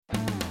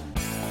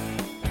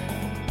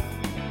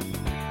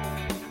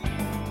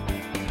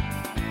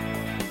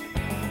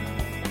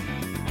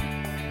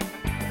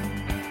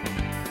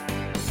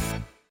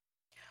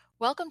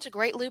Welcome to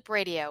Great Loop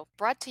Radio,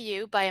 brought to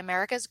you by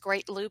America's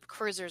Great Loop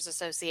Cruisers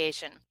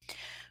Association.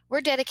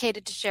 We're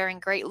dedicated to sharing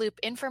Great Loop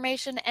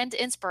information and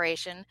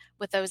inspiration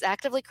with those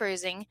actively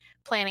cruising,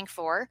 planning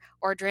for,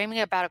 or dreaming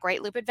about a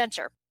Great Loop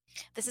adventure.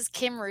 This is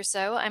Kim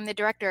Russo. I'm the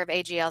director of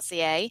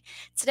AGLCA.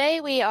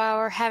 Today we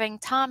are having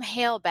Tom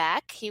Hale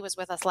back. He was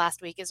with us last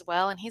week as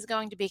well, and he's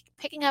going to be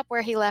picking up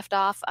where he left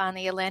off on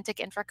the Atlantic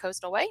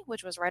Intracoastal Way,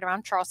 which was right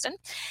around Charleston,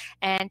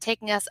 and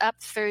taking us up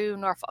through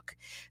Norfolk.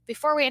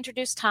 Before we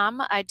introduce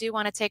Tom, I do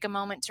want to take a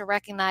moment to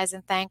recognize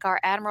and thank our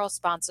Admiral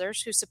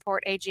sponsors who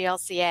support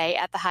AGLCA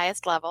at the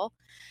highest level.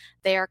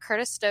 They are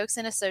Curtis Stokes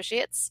and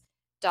Associates,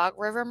 Dog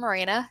River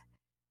Marina,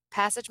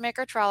 Passage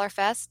Maker Trawler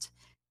Fest,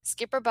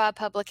 Skipper Bob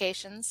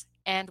Publications,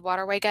 and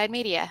Waterway Guide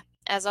Media.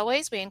 As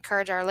always, we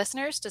encourage our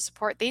listeners to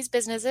support these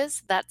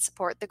businesses that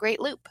support the Great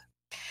Loop.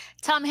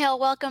 Tom Hale,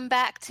 welcome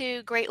back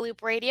to Great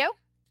Loop Radio.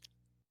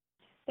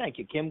 Thank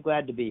you, Kim.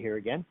 Glad to be here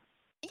again.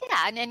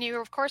 Yeah, and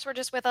you, of course, were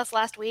just with us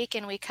last week,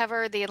 and we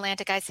covered the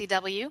Atlantic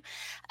ICW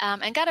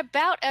and got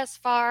about as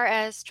far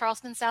as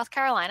Charleston, South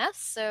Carolina.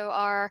 So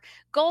our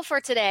goal for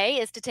today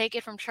is to take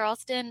it from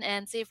Charleston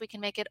and see if we can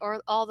make it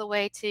all the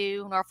way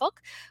to Norfolk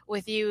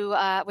with you,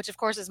 which, of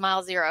course, is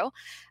mile zero,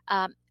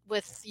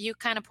 with you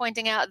kind of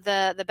pointing out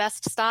the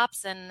best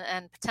stops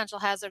and potential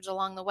hazards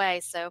along the way.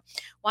 So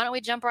why don't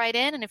we jump right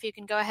in, and if you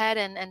can go ahead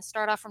and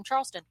start off from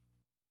Charleston.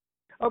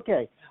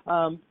 Okay.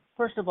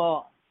 First of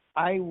all,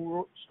 I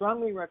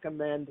strongly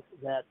recommend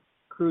that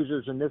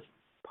cruisers in this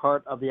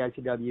part of the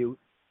ICW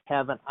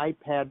have an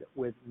iPad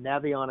with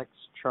Navionics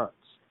charts.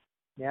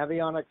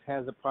 Navionics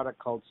has a product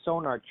called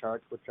Sonar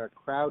Charts, which are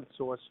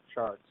crowdsourced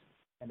charts,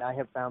 and I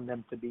have found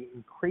them to be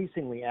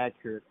increasingly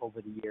accurate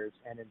over the years,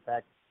 and in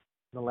fact,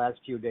 in the last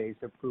few days,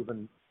 they've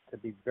proven to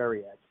be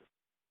very accurate.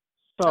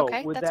 So,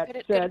 okay, with that's that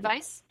good said,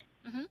 advice.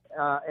 Mm-hmm.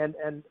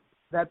 And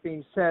that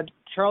being said,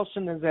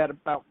 Charleston is at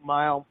about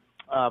mile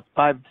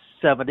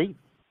 570.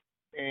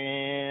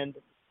 And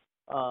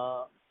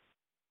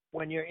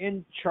when you're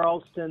in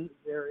Charleston,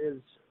 there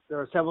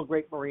are several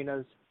great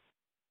marinas.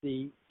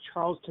 The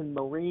Charleston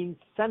Marine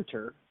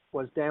Center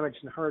was damaged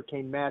in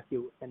Hurricane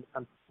Matthew, and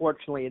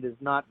unfortunately, it is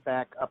not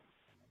back up.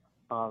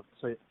 So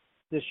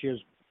this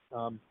year's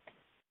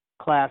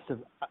class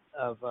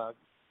of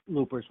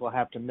loopers will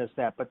have to miss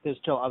that, but there's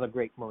still other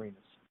great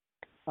marinas.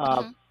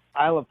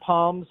 Isle of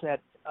Palms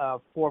at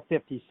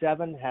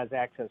 457 has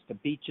access to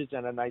beaches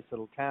and a nice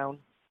little town.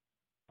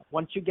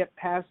 Once you get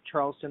past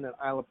Charleston and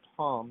Isle of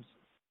Palms,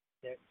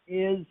 there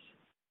is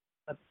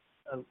a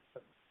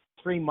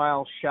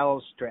 3-mile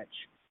shallow stretch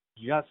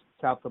just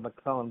south of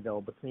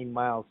McClellanville between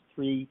miles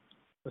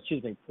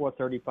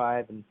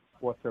 435 and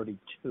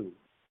 432.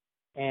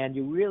 And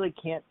you really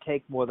can't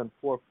take more than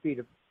 4 feet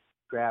of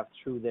draft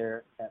through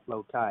there at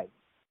low tide.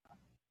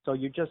 So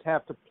you just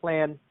have to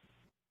plan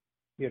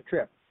your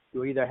trip.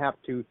 You either have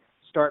to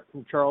start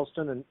from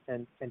Charleston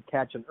and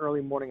catch an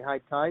early morning high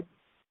tide,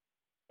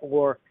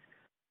 or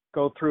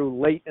go through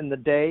late in the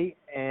day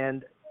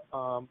and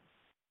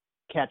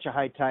catch a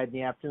high tide in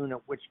the afternoon, in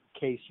which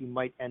case you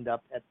might end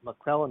up at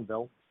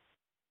McClellanville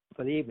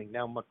for the evening.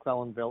 Now,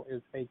 McClellanville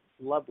is a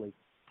lovely,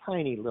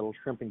 tiny little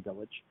shrimping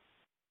village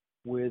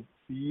with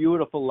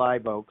beautiful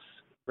live oaks,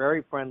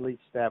 very friendly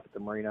staff at the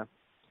marina.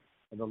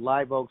 And the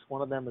live oaks,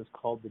 one of them is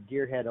called the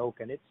Deerhead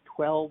Oak, and it's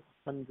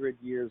 1,200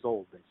 years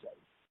old, they say.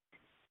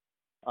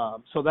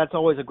 So that's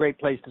always a great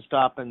place to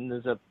stop, and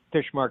there's a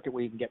fish market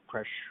where you can get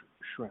fresh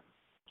shrimp.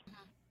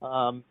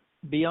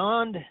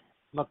 Beyond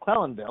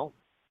McClellanville,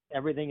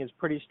 everything is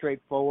pretty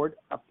straightforward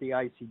up the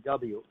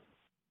ICW.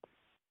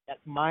 At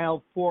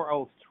mile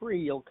 403,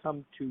 you'll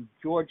come to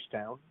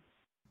Georgetown.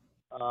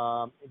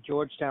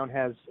 Georgetown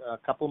has a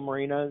couple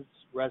marinas,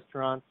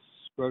 restaurants,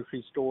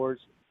 grocery stores,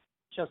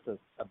 just a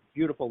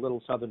beautiful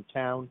little southern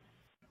town.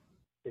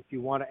 If you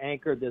want to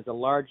anchor, there's a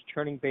large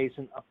turning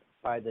basin up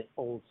by the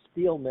old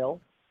steel mill,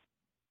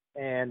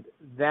 and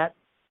that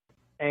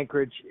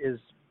anchorage is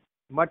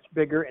much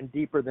bigger and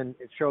deeper than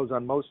it shows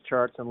on most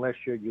charts unless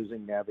you're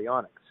using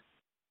Navionics.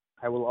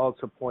 I will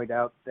also point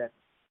out that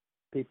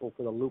people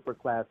for the Looper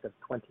class of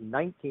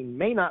 2019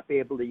 may not be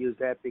able to use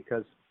that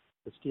because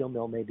the steel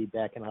mill may be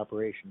back in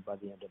operation by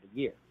the end of the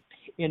year.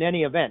 In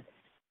any event,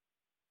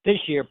 this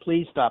year,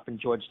 please stop in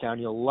Georgetown.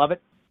 You'll love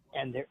it.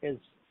 And there is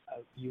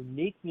a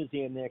unique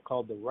museum there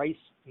called the Rice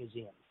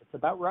Museum. It's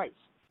about rice,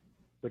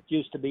 which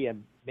used to be a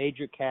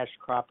major cash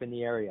crop in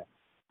the area.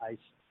 I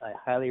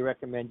highly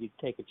recommend you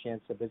take a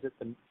chance to visit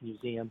the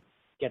museum,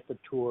 get the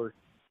tour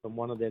from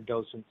one of their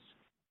docents.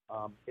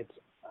 It's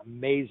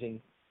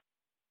amazing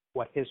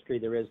what history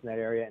there is in that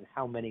area and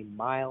how many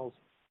miles,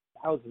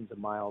 thousands of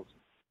miles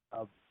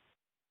of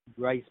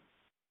rice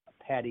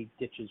paddy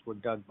ditches were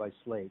dug by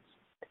slaves.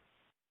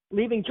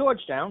 Leaving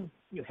Georgetown,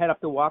 you head up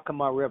the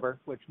Waccamaw River,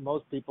 which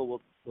most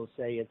people will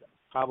say is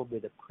probably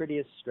the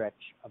prettiest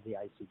stretch of the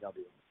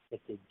ICW.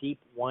 It's a deep,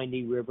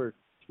 windy river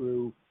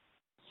through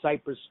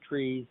cypress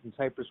trees and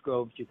cypress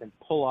groves. You can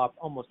pull off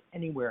almost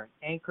anywhere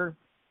and anchor.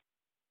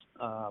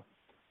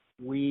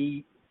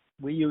 We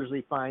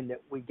usually find that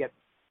we get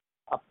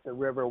up the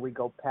river, we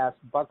go past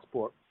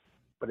Bucksport,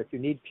 But if you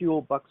need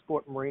fuel,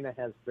 Bucksport Marina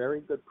has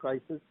very good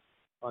prices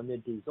on their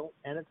diesel,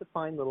 and it's a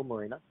fine little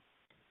marina.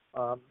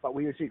 But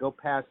we usually go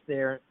past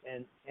there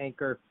and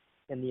anchor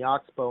in the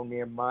Oxbow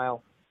near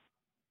mile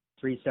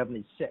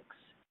 376.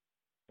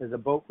 There's a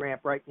boat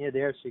ramp right near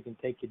there, so you can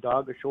take your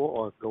dog ashore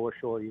or go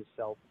ashore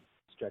yourself,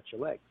 stretch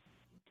your legs.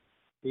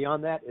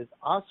 Beyond that is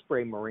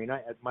Osprey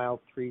Marina at mile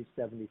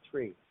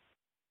 373.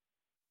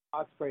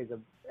 Osprey is a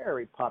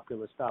very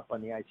popular stop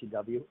on the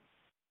ICW.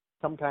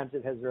 Sometimes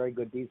it has very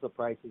good diesel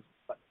prices,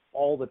 but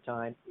all the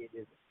time it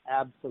is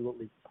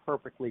absolutely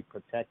perfectly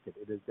protected.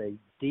 It is a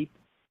deep,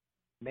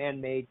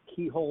 man-made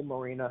keyhole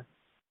marina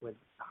with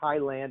high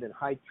land and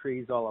high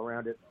trees all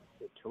around it.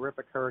 It's a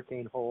terrific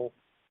hurricane hole,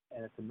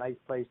 and it's a nice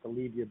place to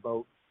leave your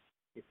boat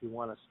if you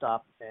want to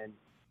stop and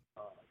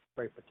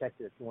very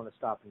protected. If you want to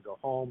stop and go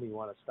home, you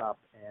want to stop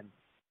and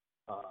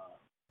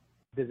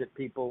visit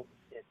people,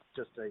 it's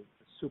just a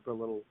super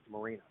little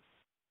marina.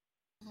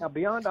 Now,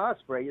 beyond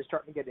Osprey, you're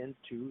starting to get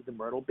into the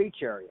Myrtle Beach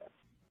area.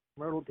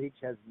 Myrtle Beach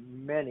has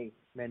many,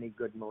 many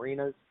good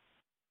marinas.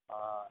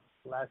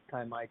 Last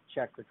time I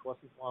checked, which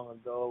wasn't long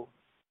ago,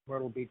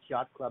 Myrtle Beach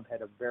Yacht Club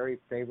had a very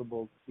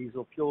favorable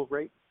diesel fuel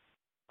rate.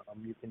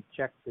 You can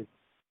check the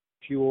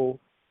fuel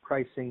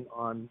pricing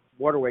on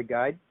Waterway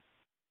Guide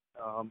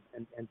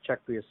and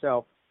check for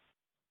yourself.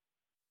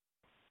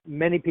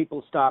 Many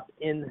people stop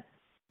in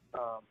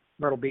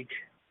Myrtle Beach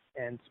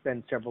and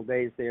spend several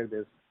days there.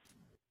 There's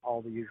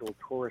all the usual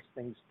tourist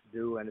things to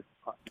do, and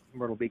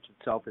Myrtle Beach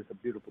itself is a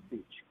beautiful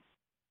beach.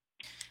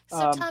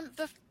 So, Tom,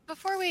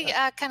 before we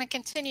kind of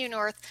continue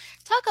north,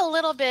 talk a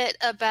little bit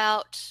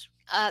about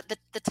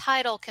the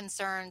tidal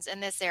concerns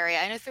in this area.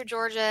 I know through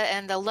Georgia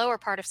and the lower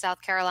part of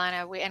South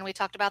Carolina, we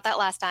talked about that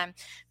last time,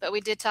 but we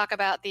did talk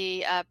about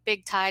the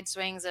big tide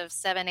swings of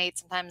 7, 8,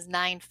 sometimes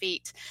 9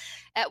 feet.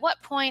 At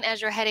what point,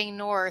 as you're heading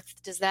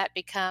north, does that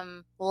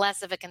become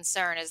less of a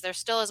concern? Is there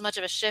still as much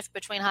of a shift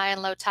between high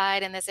and low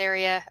tide in this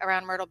area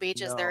around Myrtle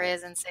Beach as there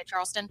is in, say,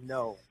 Charleston?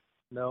 No.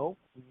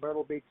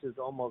 Myrtle Beach is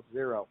almost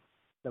zero.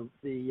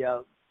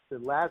 The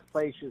last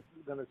place you're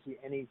going to see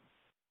any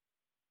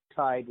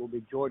tide will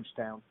be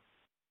Georgetown.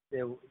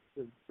 There's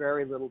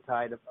very little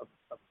tide of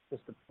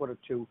just a foot or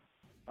two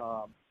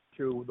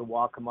through the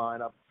Waccamaw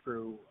and up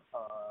through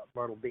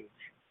Myrtle Beach.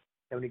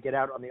 And when you get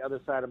out on the other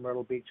side of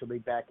Myrtle Beach, you'll be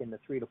back in the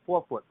 3 to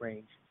 4 foot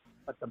range.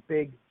 But the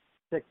big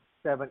 6,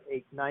 7,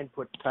 8, 9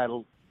 foot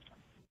tidal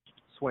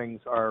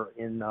swings are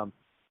in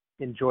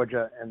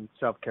Georgia and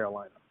South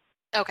Carolina.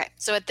 Okay,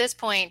 so at this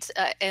point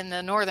in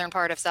the northern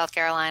part of South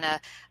Carolina,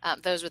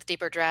 those with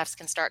deeper drafts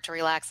can start to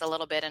relax a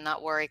little bit and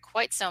not worry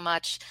quite so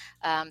much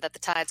that the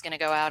tide's going to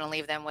go out and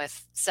leave them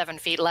with 7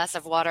 feet less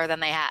of water than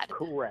they had.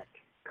 Correct.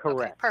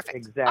 Okay, perfect.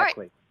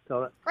 Exactly. Right.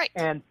 So great.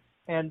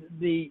 And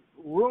the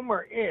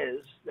rumor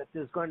is that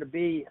there's going to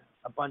be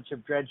a bunch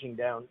of dredging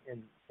down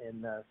in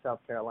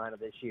South Carolina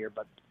this year,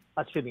 but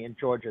in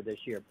Georgia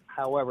this year.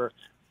 However,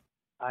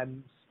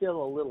 I'm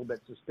still a little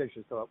bit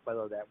suspicious of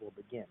whether that will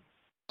begin.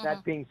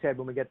 That being said,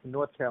 when we get to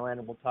North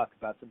Carolina, we'll talk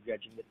about some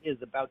dredging that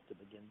is about to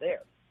begin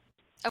there.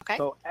 Okay.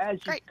 So as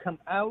you come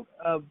out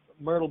of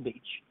Myrtle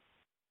Beach,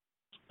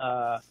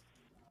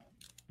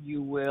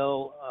 you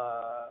will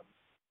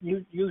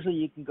usually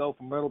you can go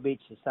from Myrtle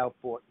Beach to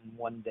Southport in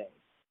one day.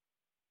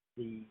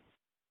 The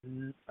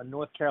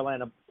North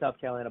Carolina South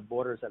Carolina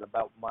borders at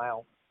about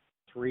mile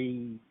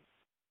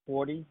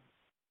 340.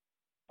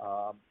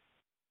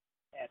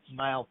 At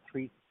mile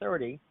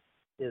 330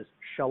 is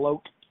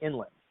Charlotte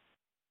Inlet.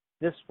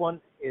 This one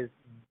is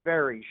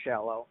very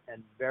shallow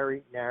and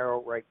very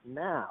narrow right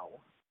now,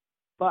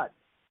 but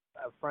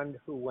a friend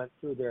who went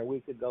through there a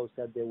week ago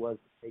said there was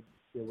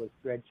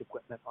dredge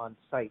equipment on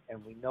site,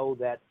 and we know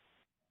that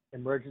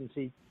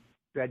emergency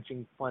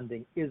dredging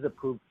funding is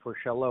approved for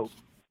Charlotte.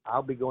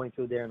 I'll be going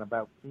through there in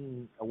about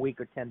a week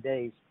or 10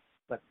 days,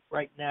 but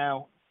right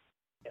now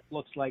it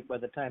looks like by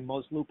the time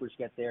most loopers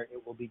get there,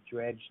 it will be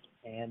dredged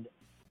and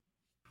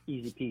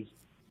easy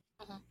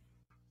peasy.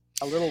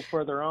 A little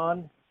further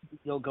on,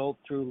 you'll go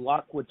through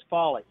Lockwood's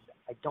Folly.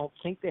 I don't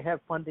think they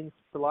have funding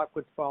for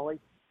Lockwood's Folly.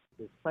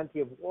 There's plenty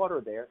of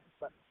water there,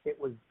 but it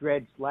was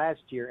dredged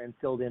last year and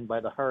filled in by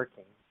the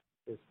hurricane.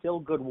 There's still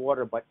good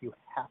water, but you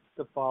have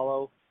to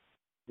follow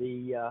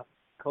the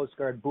Coast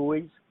Guard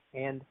buoys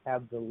and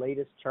have the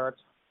latest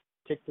charts,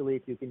 particularly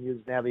if you can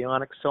use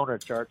Navionics sonar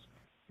charts.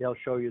 They'll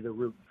show you the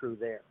route through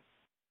there.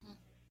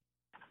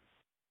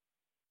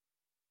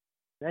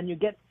 Then you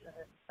get,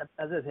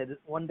 as I said,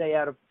 one day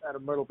out of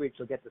Myrtle Beach,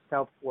 you'll get to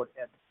Southport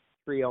at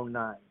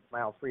 309,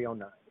 mile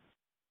 309.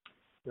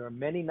 There are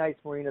many nice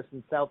marinas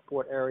in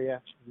Southport area.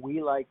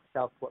 We like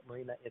Southport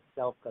Marina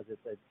itself because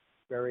it's a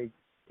very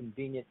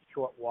convenient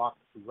short walk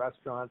to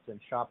restaurants and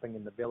shopping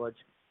in the village.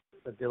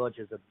 The village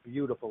is a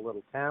beautiful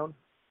little town.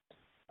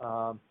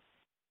 I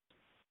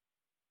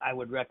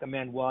would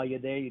recommend while you're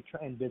there, you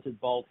try and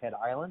visit Bald Head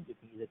Island. You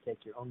can either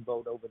take your own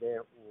boat over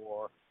there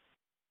or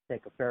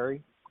take a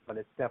ferry, but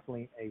it's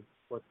definitely a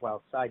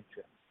worthwhile side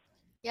trip.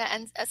 Yeah,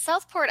 and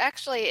Southport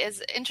actually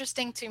is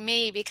interesting to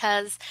me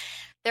because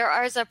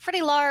There is a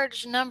pretty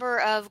large number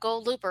of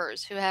gold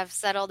loopers who have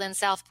settled in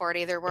Southport.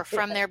 Either were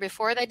from there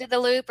before they did the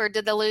loop or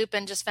did the loop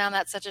and just found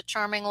that such a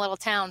charming little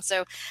town.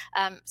 So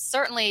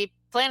certainly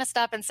plan to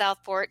stop in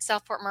Southport.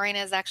 Southport Marina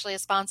is actually a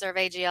sponsor of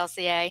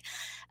AGLCA.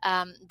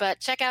 But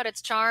check out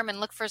its charm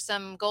and look for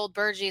some gold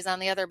burgees on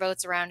the other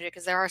boats around you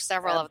because there are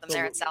several of them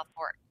there in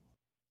Southport.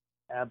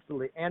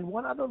 Absolutely. And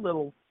one other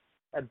little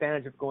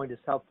advantage of going to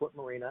Southport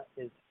Marina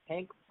is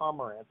Hank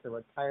Pomerantz, a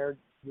retired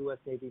U.S.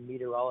 Navy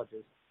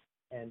meteorologist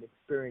and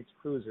experienced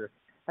cruiser,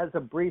 has a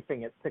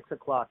briefing at 6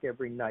 o'clock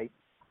every night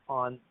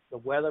on the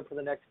weather for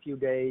the next few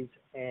days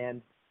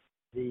and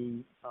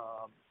the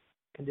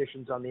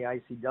conditions on the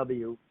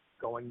ICW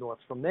going north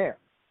from there.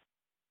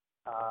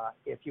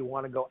 If you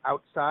want to go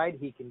outside,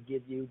 he can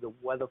give you the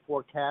weather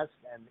forecast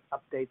and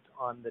updates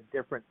on the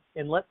different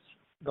inlets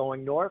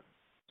going north.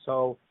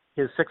 So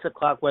his 6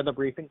 o'clock weather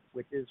briefing,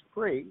 which is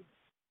free,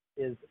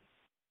 is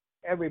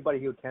everybody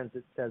who attends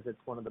it says it's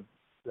one of the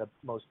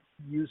most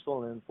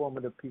useful and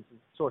informative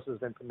sources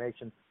of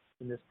information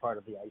in this part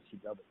of the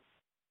ICW.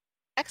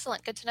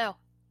 Excellent. Good to know.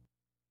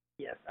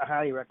 Yes, I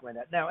highly recommend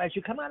that. Now, as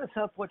you come out of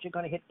Southport, you're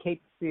going to hit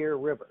Cape Fear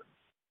River.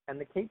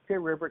 And the Cape Fear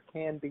River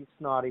can be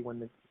snotty when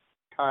the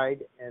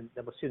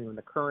when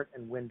the current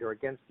and wind are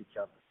against each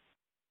other.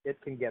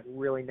 It can get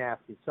really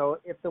nasty. So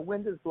if the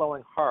wind is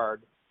blowing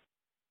hard,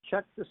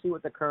 check to see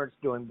what the current's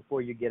doing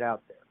before you get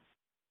out there.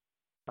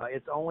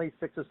 It's only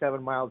 6 or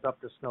 7 miles up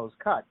to Snow's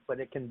Cut,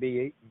 but it can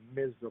be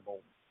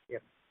miserable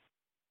if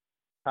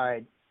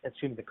the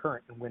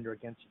current and wind are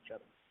against each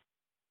other.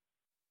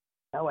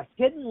 Now, a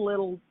hidden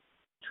little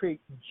treat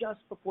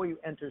just before you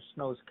enter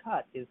Snow's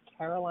Cut is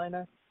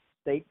Carolina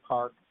State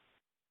Park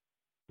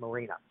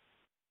Marina.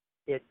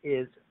 It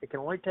can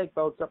only take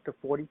boats up to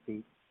 40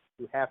 feet.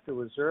 You have to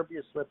reserve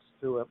your slips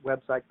through a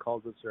website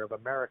called Reserve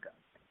America.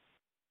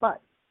 But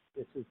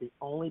this is the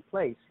only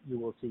place you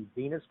will see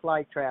Venus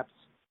flytraps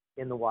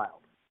in the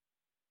wild.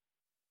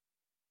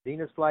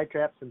 Venus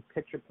flytraps and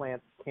pitcher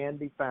plants can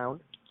be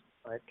found.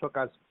 It took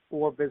us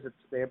 4 visits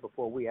there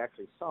before we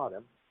actually saw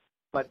them.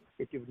 But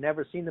if you've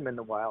never seen them in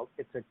the wild,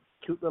 it's a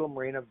cute little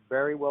marina,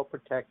 very well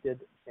protected,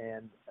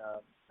 and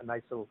a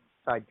nice little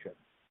side trip.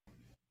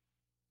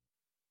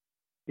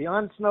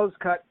 Beyond Snow's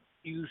Cut,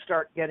 you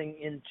start getting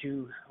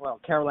into,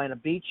 Carolina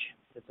Beach.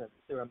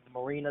 There are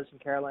marinas in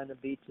Carolina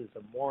Beach. There's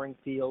a mooring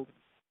field.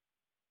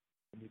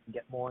 And you can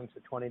get moorings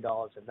for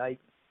 $20 a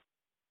night.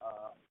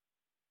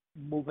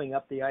 Moving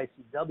up the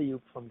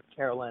ICW from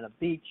Carolina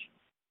Beach,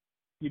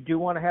 you do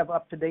want to have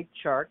up-to-date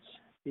charts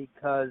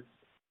because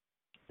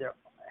there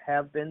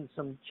have been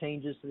some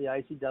changes to the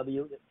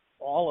ICW.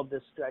 All of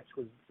this stretch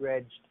was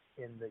dredged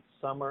in the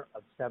summer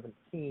of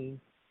 17,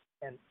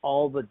 and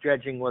all the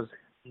dredging was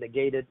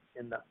negated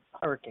in the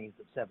hurricanes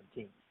of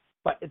 17.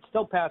 But it's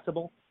still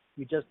passable.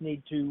 You just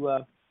need to,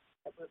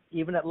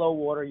 even at low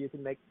water, you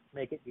can make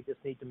it. You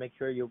just need to make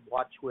sure you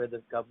watch where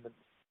the government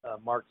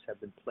marks have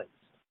been placed.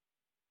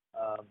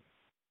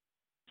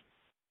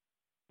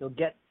 You'll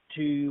get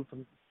to,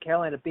 from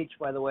Carolina Beach,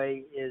 by the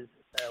way,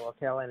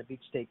 Carolina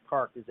Beach State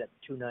Park is at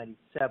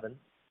 297,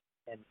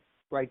 and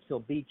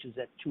Wrightsville Beach is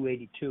at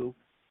 282.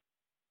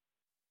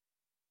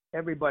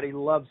 Everybody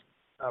loves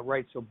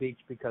Wrightsville Beach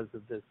because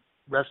of the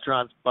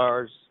restaurants,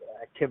 bars,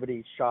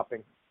 activities,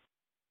 shopping.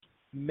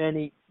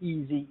 Many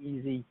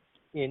easy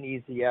in,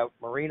 easy out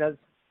marinas.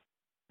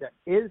 There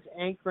is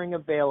anchoring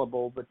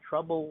available. The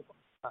trouble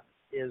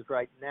is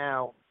right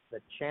now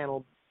the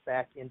channel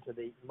back into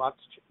the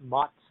Mott's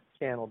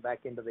channel back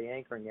into the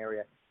anchoring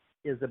area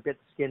is a bit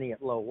skinny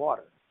at low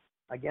water.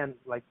 Again,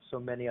 like so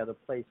many other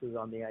places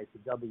on the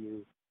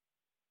ICW,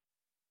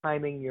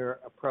 timing your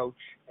approach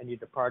and your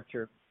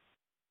departure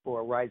for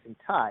a rising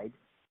tide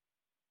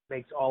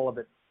makes all of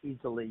it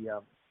easily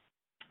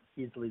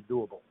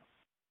doable.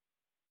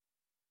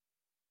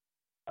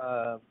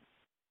 At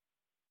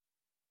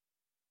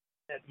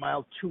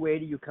mile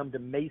 280, you come to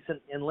Mason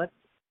Inlet.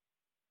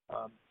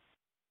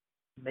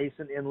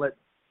 Mason Inlet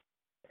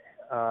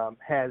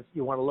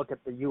you want to look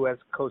at the U.S.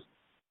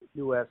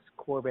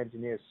 Corps of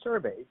Engineers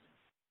surveys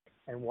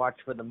and watch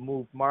for the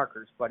move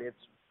markers, but it's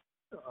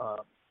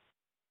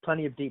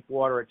plenty of deep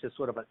water. It's just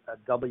sort of a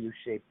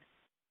W-shaped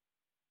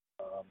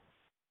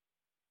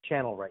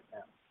channel right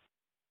now.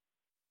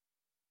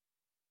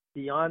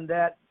 Beyond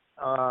that,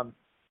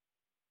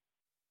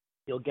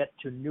 you'll get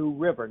to New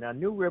River. Now,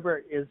 New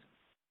River is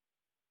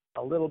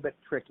a little bit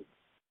tricky.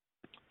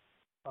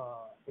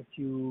 If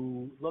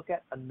you look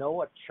at a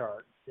NOAA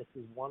chart, this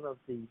is one of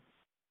the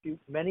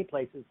many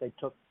places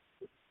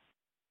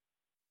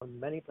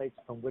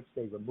from which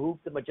they removed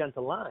the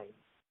magenta line,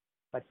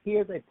 but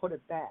here they put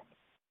it back,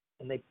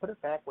 and they put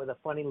it back with a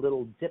funny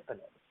little dip in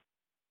it.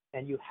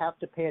 And you have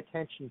to pay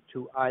attention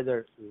to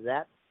either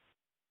that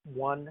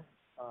one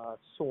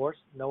source,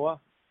 NOAA,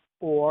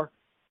 or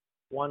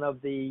one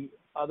of the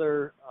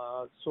other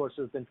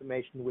sources of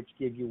information which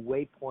give you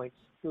waypoints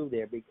through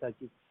there, because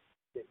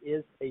there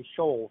is a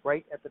shoal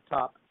right at the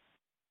top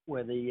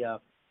where the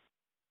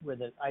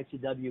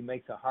ICW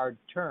makes a hard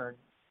turn.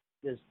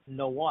 There's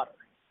no water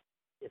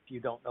if you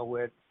don't know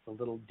where the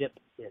little dip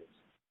is.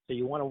 So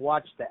you want to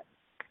watch that.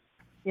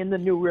 In the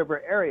New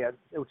River area,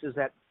 which is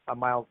at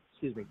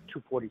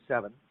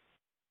 247,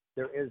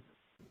 there is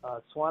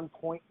Swan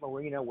Point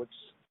Marina, which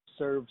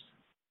serves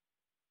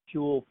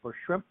fuel for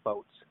shrimp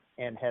boats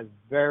and has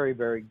very,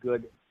 very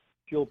good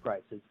fuel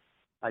prices.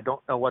 I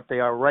don't know what they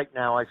are right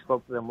now. I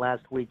spoke to them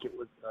last week. It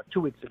was 2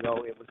 weeks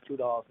ago. It was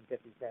 $2.50.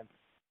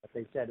 But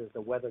they said as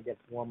the weather gets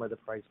warmer, the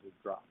price will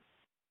drop.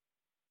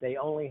 They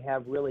only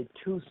have really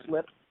 2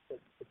 slips.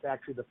 It's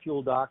actually the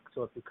fuel dock.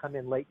 So if you come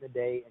in late in the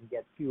day and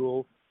get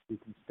fuel, you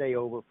can stay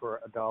over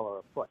for $1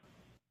 a foot.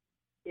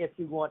 If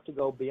you want to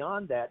go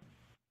beyond that,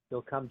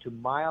 you'll come to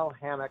Mile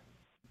Hammock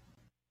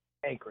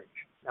Anchorage.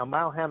 Now,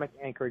 Mile Hammock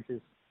Anchorage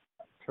is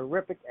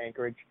terrific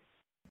anchorage.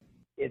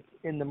 It's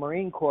in the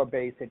Marine Corps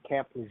base at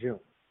Camp Lejeune.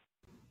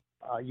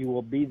 You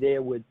will be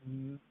there with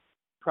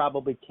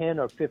probably 10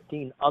 or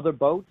 15 other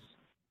boats,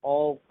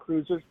 all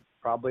cruisers,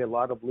 probably a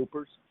lot of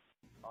loopers.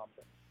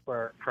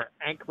 For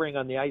anchoring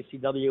on the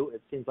ICW,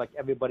 it seems like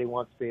everybody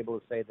wants to be able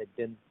to say they've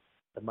been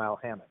to Mile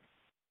Hammock.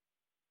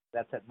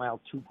 That's at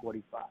mile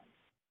 245.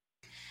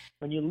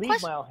 When you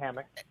leave Mile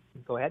Hammock,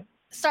 go ahead.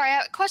 Sorry,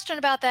 a question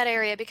about that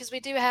area, because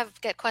we do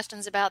get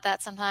questions about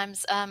that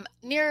sometimes.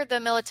 Near the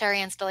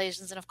military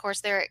installations, and of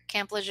course there at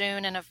Camp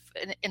Lejeune and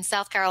in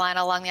South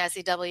Carolina along the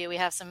ICW, we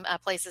have some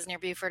places near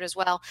Beaufort as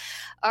well.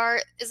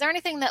 Is there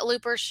anything that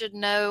loopers should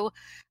know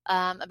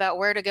about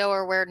where to go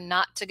or where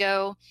not to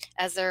go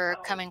as they're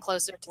coming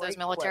closer to those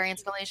military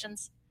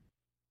installations?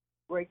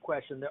 Great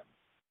question.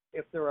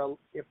 If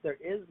there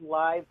is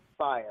live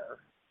fire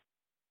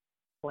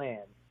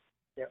planned,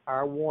 there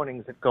are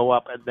warnings that go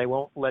up and they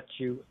won't let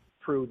you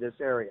through this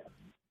area.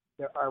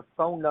 There are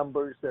phone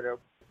numbers that are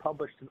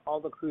published in all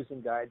the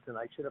cruising guides, and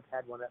I should have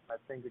had one at my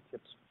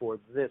fingertips for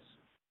this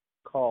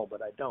call,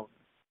 but I don't.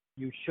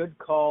 You should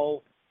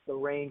call the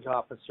range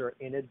officer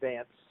in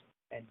advance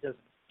and just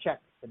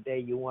check the day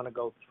you want to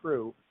go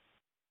through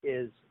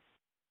is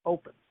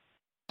open.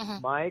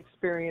 Mm-hmm. My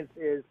experience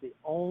is the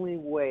only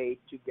way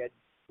to get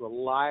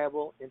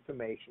reliable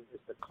information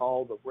is to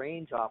call the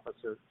range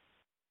officer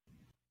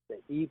the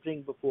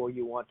evening before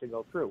you want to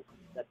go through.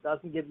 That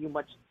doesn't give you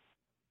much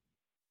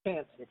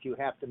chance if you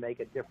have to make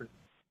a different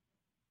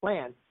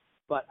plan,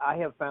 but I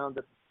have found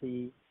that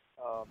the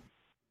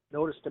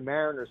notice to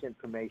mariners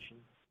information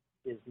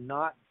is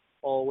not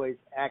always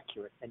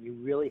accurate, and you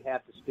really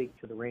have to speak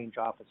to the range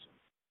officer.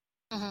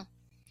 Mm-hmm.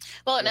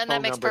 Well, and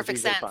that makes perfect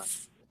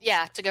sense.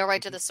 Yeah, to go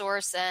right to the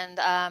source. And,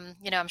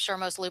 I'm sure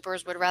most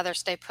loopers would rather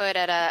stay put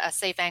at a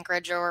safe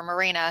anchorage or a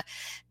marina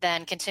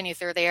than continue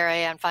through the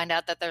area and find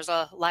out that there's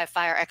a live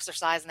fire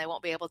exercise and they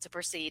won't be able to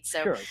proceed.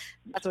 So, sure.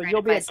 So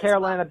you'll be at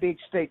Carolina Beach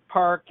State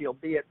Park. You'll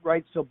be at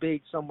Wrightsville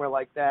Beach, somewhere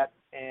like that.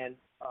 And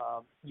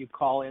you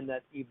call in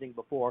that evening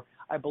before.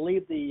 I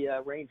believe the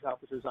range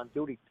officer's on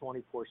duty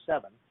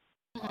 24/7.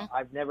 Mm-hmm.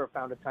 I've never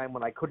found a time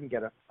when I couldn't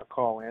get a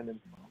call in. And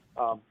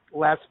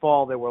last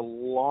fall, there were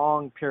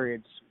long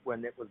periods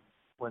when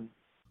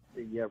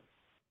the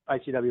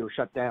ICW was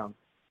shut down.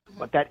 Mm-hmm.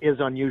 But that is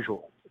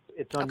unusual.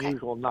 It's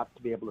unusual not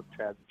to be able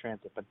to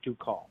transit, but do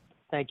call.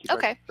 Thank you for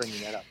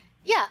bringing that up.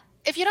 Yeah.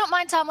 If you don't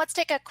mind, Tom, let's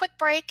take a quick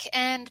break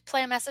and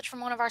play a message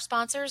from one of our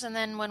sponsors, and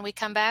then when we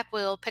come back,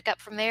 we'll pick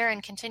up from there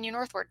and continue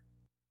northward.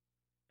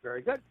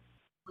 Very good.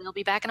 We'll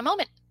be back in a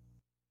moment.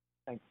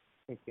 Thank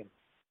you.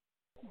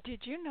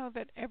 Did you know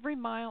that every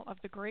mile of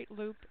the Great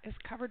Loop is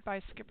covered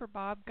by Skipper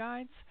Bob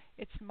guides?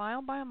 Its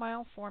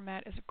mile-by-mile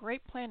format is a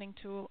great planning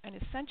tool and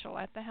essential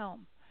at the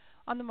helm.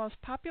 On the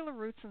most popular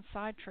routes and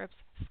side trips,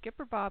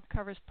 Skipper Bob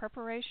covers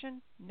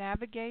preparation,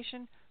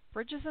 navigation,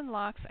 bridges and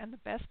locks, and the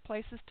best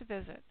places to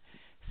visit.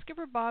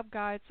 Skipper Bob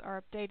guides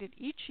are updated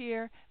each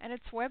year, and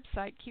its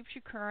website keeps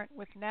you current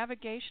with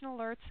navigation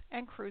alerts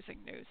and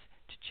cruising news.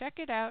 To check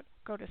it out,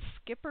 go to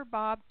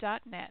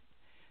skipperbob.net.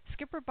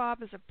 Skipper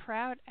Bob is a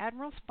proud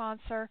Admiral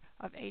sponsor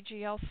of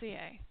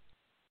AGLCA.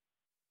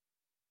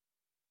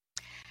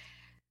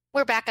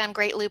 We're back on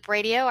Great Loop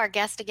Radio. Our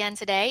guest again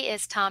today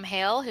is Tom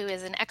Hale, who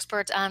is an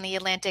expert on the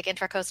Atlantic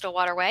Intracoastal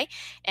Waterway,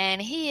 and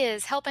he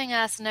is helping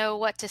us know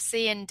what to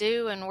see and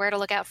do and where to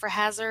look out for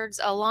hazards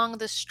along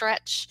the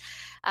stretch.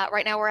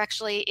 Right now we're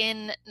actually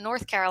in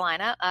North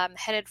Carolina,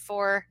 headed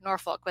for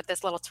Norfolk with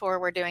this little tour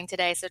we're doing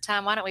today. So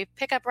Tom, why don't we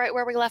pick up right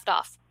where we left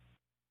off?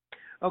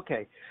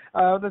 Okay.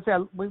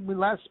 We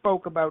last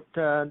spoke about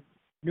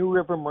New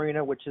River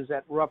Marina, which is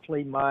at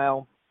roughly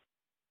mile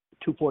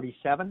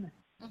 247.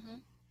 Mm-hmm.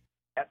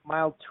 At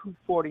mile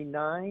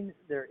 249,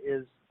 there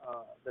is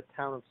the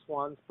town of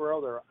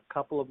Swansboro. There are a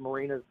couple of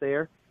marinas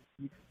there.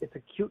 It's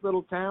a cute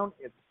little town.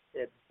 If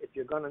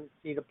you're going to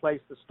need a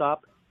place to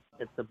stop,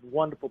 it's a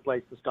wonderful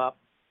place to stop.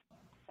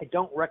 I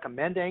don't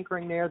recommend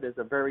anchoring there. There's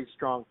a very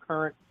strong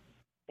current,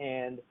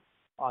 and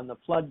on the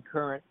flood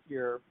current,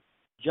 you're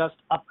just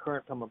up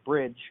current from a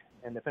bridge,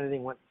 and if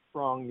anything went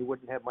wrong, you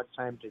wouldn't have much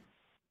time to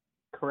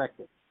correct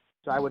it.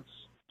 So I would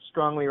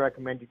strongly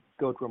recommend you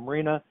go to a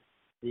marina.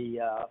 The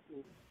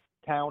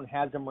town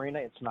has a marina.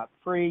 It's not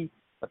free,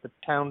 but the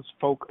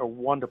townsfolk are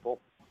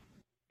wonderful.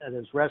 And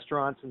there's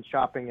restaurants and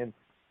shopping, and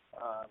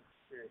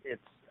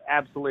it's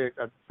absolutely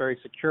a very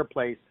secure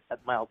place at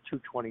mile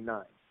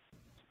 229.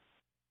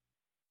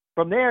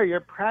 From there,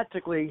 you're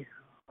practically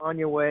on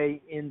your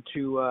way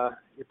into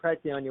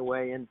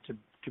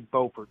to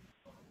Beaufort.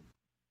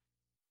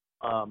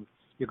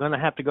 You're going to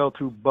have to go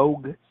through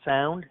Bogue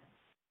Sound.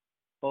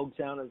 Bogue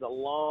Sound is a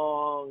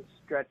long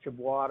stretch of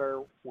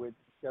water with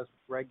just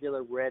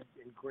regular red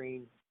and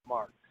green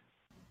marks.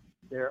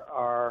 There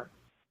are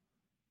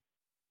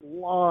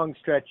long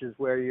stretches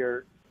where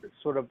you're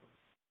sort of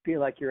feel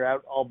like you're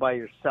out all by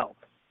yourself.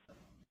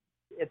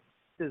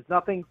 There's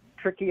nothing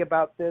tricky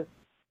about this.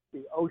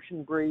 The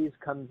ocean breeze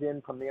comes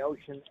in from the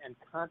ocean, and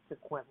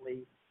consequently,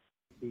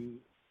 the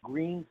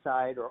green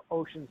side or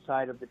ocean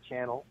side of the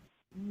channel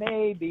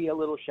may be a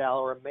little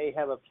shallower, may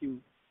have a few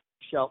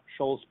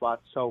shoal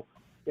spots. So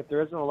if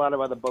there isn't a lot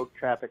of other boat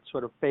traffic,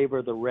 sort of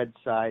favor the red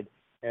side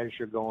as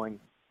you're going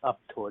up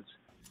towards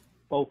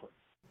Beaufort.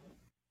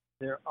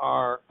 There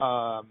are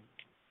a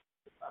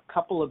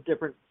couple of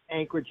different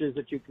anchorages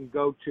that you can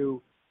go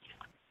to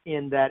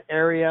in that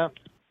area.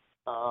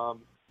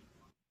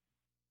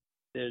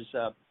 There's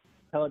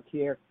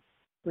Pelletier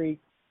Creek,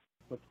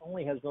 which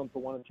only has room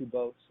for one or two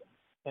boats.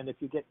 And if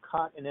you get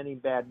caught in any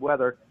bad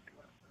weather,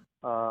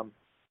 Spooner's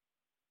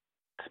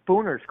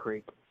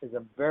Creek is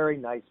a very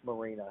nice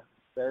marina,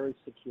 very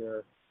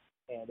secure,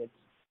 and it's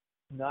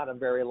not a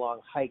very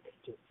long hike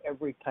to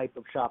every type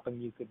of shopping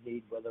you could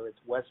need, whether it's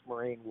West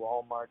Marine,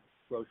 Walmart,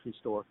 grocery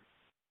store.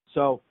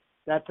 So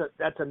that's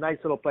a nice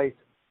little place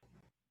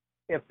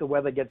if the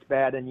weather gets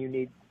bad and you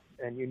need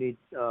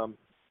to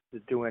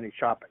do any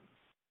shopping.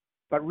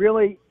 But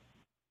really,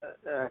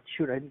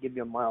 shoot, I didn't give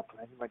you a mile.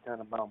 I didn't write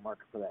down a mile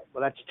marker for that.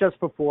 Well, that's just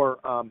before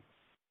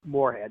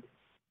Moorhead.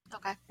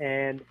 Okay.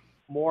 And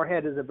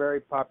Moorhead is a very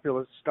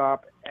popular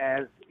stop,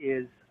 as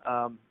is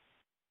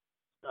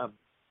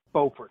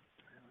Beaufort.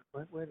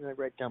 Where did I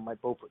write down my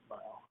Beaufort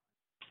mile?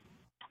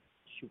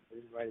 Shoot, I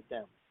didn't write it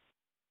down.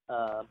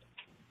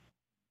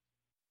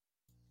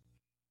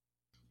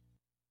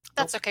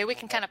 That's okay. We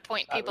can kind of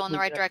point people in the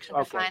right direction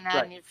to find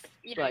that. Right,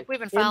 And we've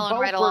been following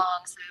right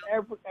along. So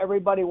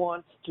everybody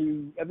wants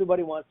to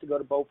go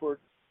to Beaufort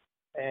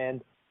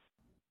and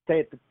stay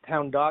at the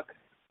town dock.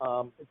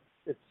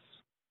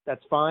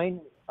 That's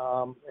fine.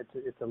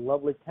 It's a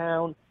lovely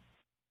town.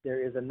 There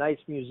is a nice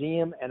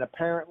museum, and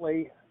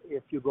apparently,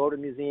 if you go to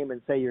the museum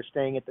and say you're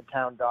staying at the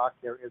town dock,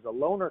 there is a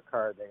loaner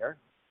car there.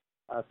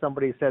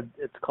 Somebody said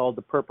it's called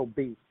the Purple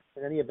Beast.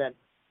 In any event,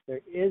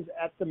 there is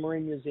at the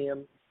Marine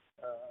Museum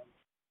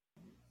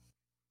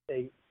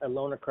a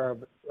loaner car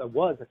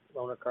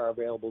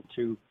available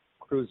to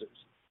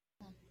cruisers.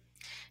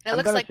 And it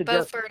looks like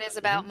Beaufort is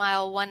about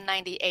mile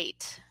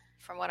 198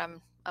 from what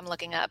I'm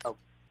looking up. Oh,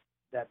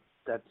 that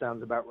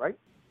sounds about right.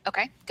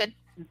 Okay, good.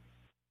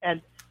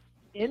 And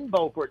in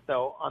Beaufort,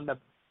 though,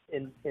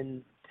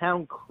 in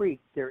Town Creek,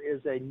 there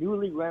is a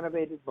newly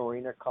renovated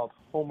marina called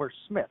Homer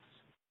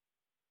Smith's,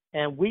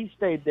 and we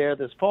stayed there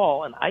this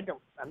fall. And I'm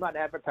not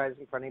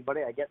advertising for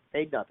anybody. I get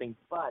paid nothing,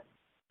 but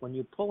when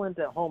you pull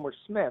into Homer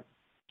Smith,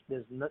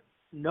 there's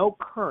no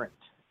current,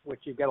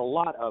 which you get a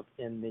lot of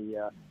in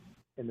the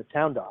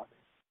town dock.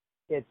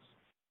 It's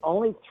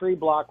only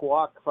 3-block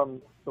walk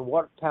from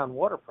the town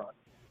waterfront.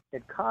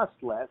 It costs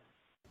less,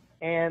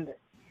 and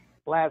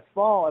last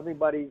fall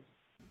everybody's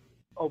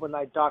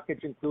overnight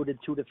dockage included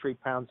 2 to 3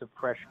 pounds of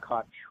fresh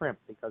caught shrimp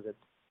because it's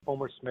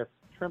Homer Smith's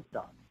shrimp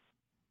dock.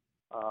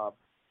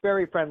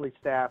 Very friendly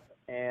staff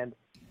and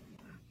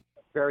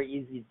very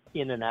easy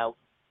in and out,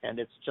 and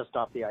it's just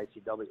off the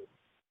ICW.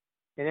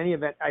 In any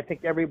event, I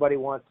think everybody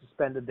wants to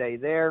spend a day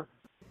there,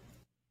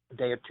 a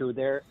day or two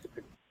there. It's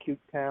a cute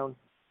town.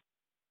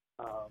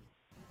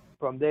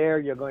 From there,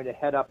 you're going to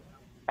head up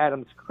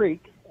Adams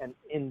Creek and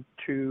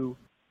into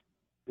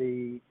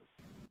the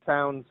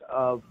towns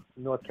of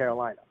North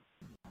Carolina.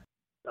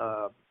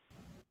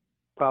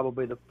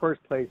 Probably the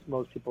first place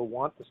most people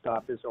want to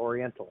stop is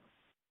Oriental.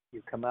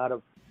 You come out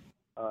of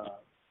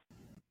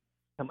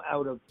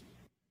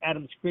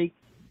Adams Creek,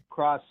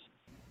 cross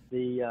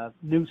the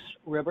Neuse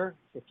River.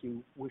 If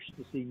you wish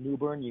to see New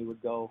Bern, you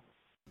would go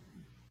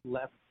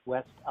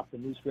west up the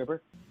Neuse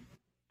River.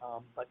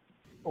 But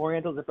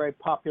Oriental is a very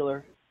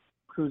popular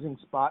cruising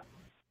spot.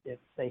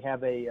 They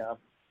have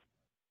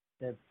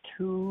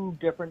 2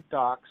 different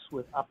docks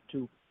with up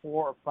to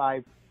 4 or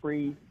 5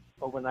 free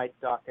overnight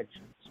dockage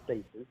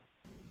spaces.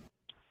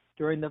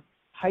 During the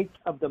height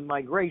of the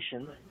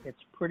migration,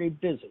 it's pretty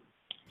busy.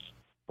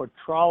 For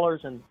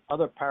trawlers and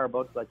other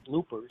powerboats like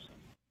loopers,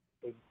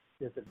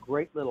 there's a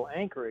great little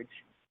anchorage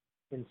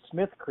in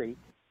Smith Creek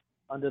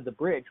under the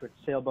bridge, which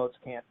sailboats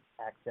can't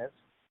access.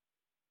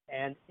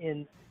 And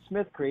in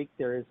Smith Creek,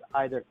 there is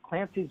either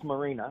Clancy's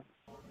Marina,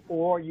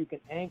 or you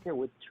can anchor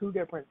with 2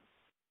 different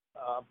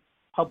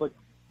public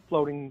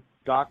floating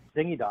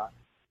dinghy docks,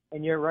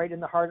 and you're right in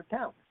the heart of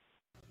town.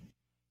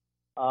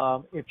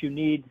 If you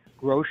need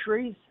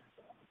groceries,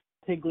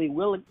 Piggly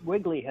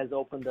Wiggly has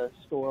opened a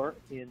store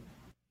in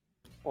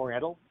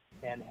Oriental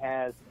and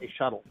has a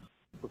shuttle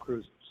for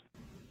cruisers.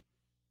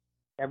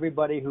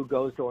 Everybody who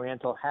goes to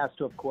Oriental has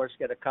to, of course,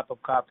 get a cup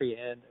of coffee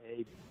and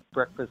a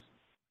breakfast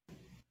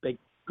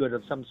baked good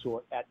of some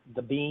sort at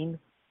the Bean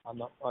on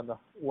the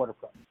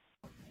waterfront.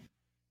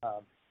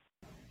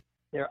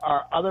 There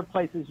are other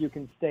places you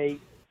can stay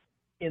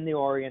in the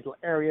Oriental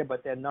area,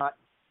 but they're not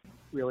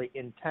really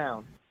in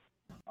town.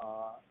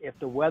 If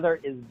the weather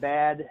is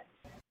bad,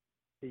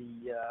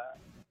 the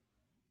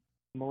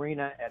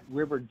marina at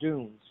River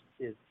Dunes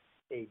is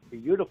a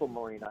beautiful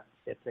marina.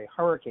 It's a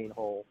hurricane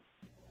hole.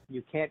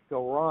 You can't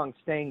go wrong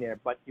staying there,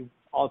 but you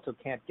also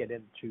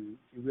you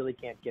really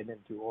can't get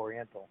into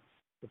Oriental.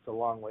 It's a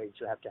long way.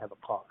 You have to have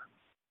a car.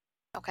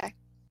 Okay.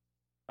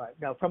 All right.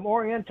 Now, from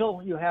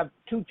Oriental, you have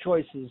two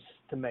choices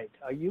to make.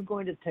 Are you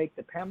going to take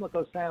the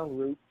Pamlico Sound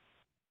route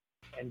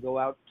and go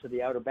out to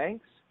the Outer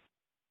Banks,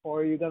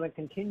 or are you going to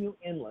continue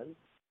inland,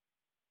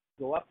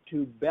 go up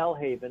to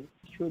Bellhaven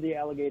through the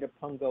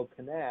Alligator-Pungo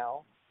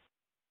Canal,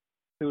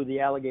 through the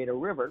Alligator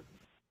River,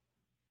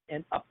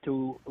 and up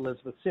to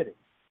Elizabeth City?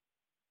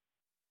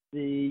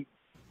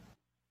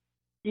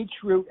 Each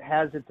route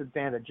has its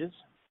advantages.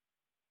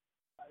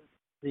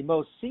 The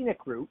most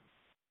scenic route,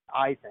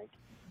 I think,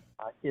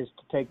 is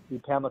to take the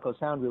Pamlico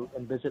Sound route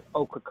and visit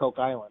Ocracoke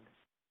Island,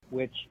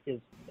 which is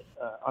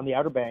on the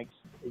Outer Banks.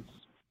 It's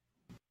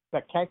a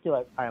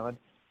spectacular island.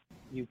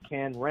 You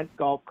can rent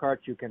golf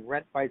carts. You can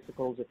rent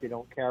bicycles if you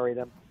don't carry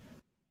them.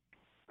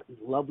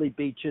 Lovely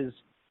beaches,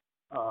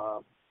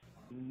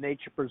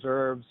 nature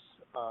preserves,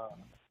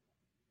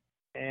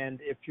 and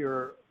if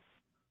you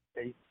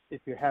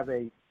have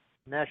a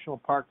National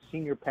Park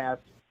Senior Pass,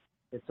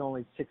 it's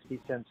only 60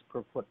 cents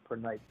per foot per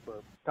night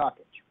for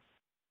stockage.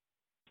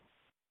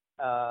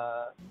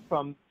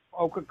 From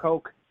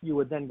Ocracoke, you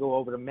would then go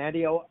over to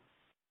Manteo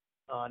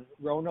on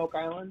Roanoke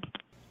Island,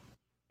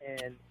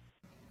 and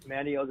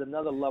Manteo is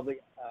another lovely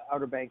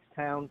Outer Banks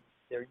town.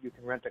 There, you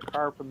can rent a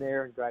car from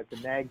there and drive to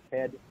Nag's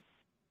Head,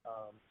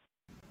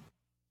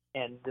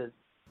 and it's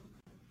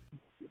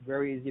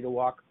very easy to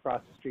walk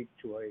across the street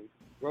to a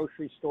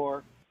grocery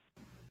store.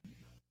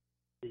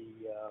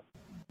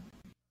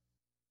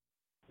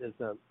 There's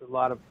a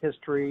lot of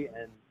history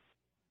and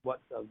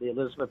the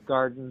Elizabeth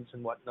Gardens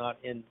and whatnot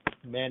in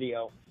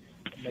Manteo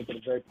make it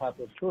a very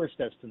popular tourist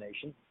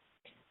destination.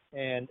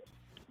 And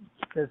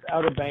this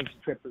Outer Banks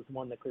trip is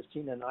one that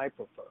Christina and I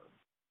prefer.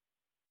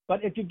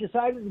 But if you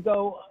decided to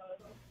go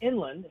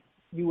inland,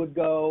 you would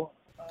go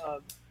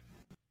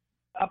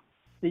up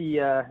the,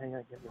 hang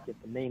on, let me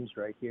get the names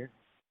right here.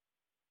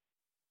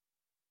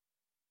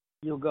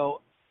 You'll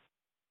go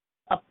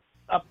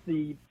up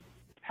the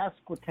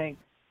Pasquotank,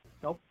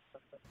 nope,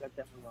 got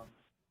that one wrong.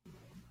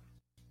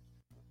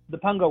 The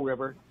Pungo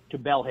River to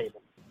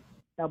Bellhaven.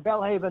 Now,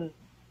 Bellhaven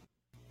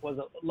was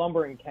a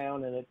lumbering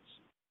town, and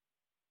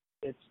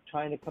it's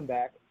trying to come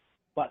back,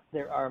 but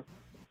there are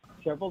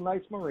several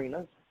nice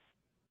marinas,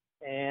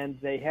 and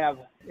they have,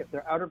 if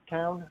they're out of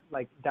town,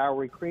 like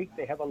Dowry Creek,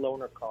 they have a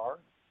loaner car.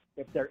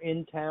 If they're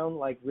in town,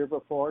 like River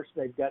Forest,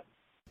 they've got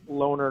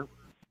loaner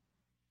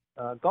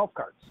golf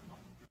carts.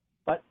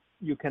 But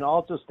you can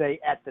also stay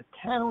at the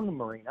town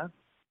marina.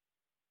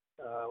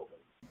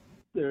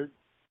 There are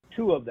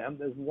two of them.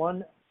 There's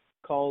one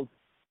called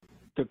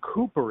the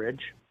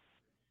Cooperage,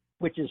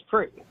 which is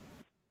free.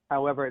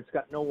 However, it's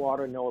got no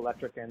water, no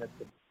electric, and it's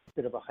a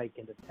bit of a hike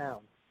into town.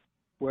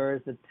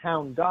 Whereas the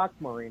Town Dock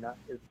Marina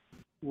is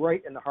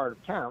right in the heart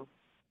of town.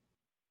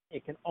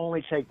 It can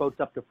only take boats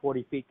up to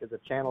 40 feet because the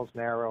channel's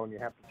narrow and you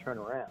have to turn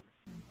around.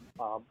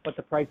 But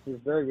the price is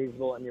very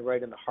reasonable, and you're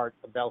right in the heart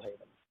of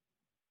Bellhaven.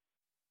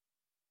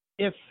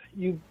 If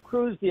you've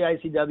cruised the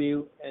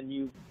ICW and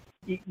you've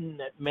eaten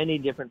at many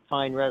different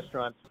fine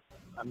restaurants,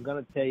 I'm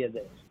going to tell you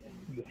this.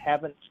 You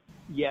haven't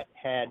yet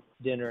had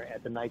dinner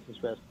at the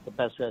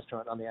best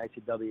restaurant on the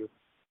ICW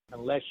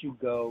unless you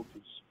go to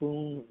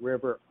Spoon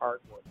River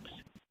Artworks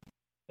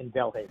in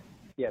Bellhaven.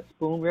 Yes,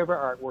 Spoon River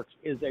Artworks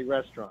is a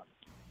restaurant.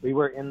 We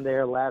were in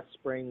there last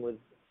spring with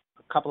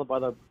a couple of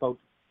other boat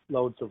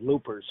loads of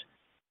loopers.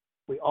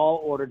 We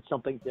all ordered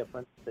something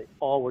different. They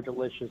all were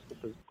delicious.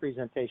 The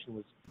presentation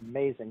was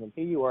amazing. And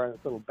here you are in this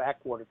little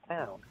backwater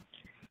town.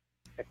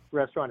 The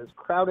restaurant is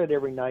crowded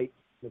every night.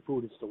 The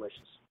food is delicious.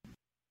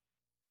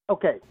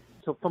 Okay,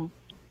 so from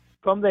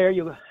there,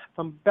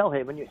 from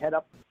Bellhaven, you head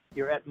up.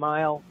 You're at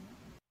mile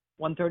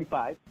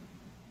 135,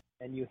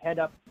 and you head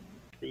up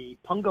the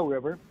Pungo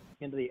River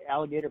into the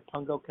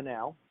Alligator-Pungo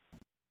Canal.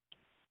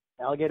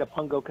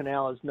 Alligator-Pungo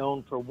Canal is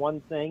known for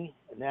one thing,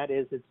 and that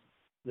is it's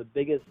the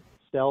biggest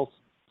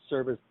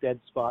self-service dead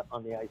spot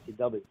on the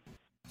ICW.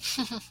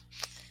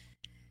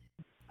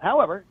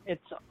 However,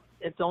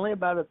 it's only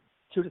about a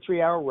 2 to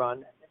 3 hour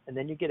run, and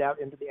then you get out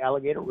into the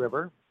Alligator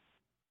River.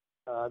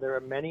 There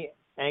are many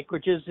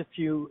anchorages if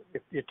your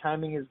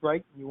timing is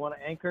right and you want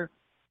to anchor.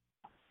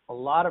 A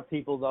lot of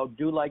people, though,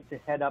 do like to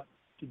head up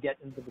to get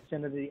into the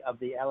vicinity of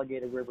the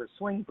Alligator River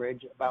Swing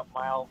Bridge, about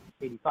mile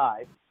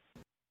 85,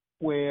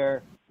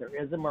 where there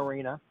is a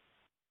marina,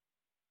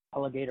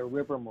 Alligator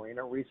River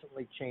Marina,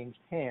 recently changed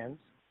hands.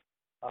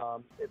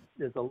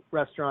 There's a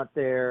restaurant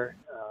there.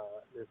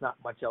 There's not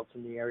much else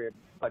in the area,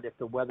 but if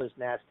the weather's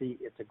nasty,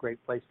 it's a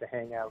great place to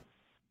hang out.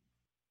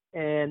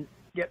 And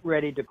get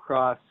ready to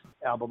cross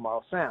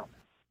Albemarle Sound.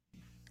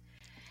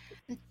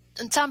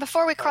 And Tom,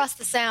 before we cross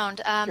the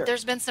Sound, Sure.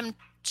 there's been some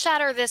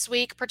chatter this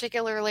week,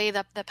 particularly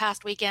the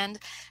past weekend,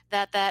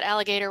 that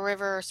Alligator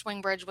River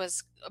swing bridge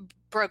was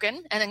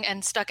broken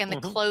and stuck in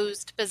the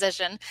closed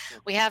position.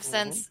 We have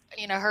since,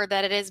 heard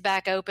that it is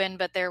back open,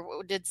 but there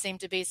did seem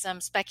to be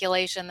some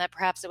speculation that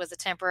perhaps it was a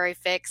temporary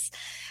fix.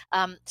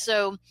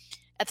 So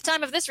at the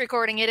time of this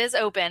recording, it is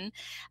open,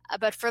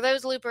 but for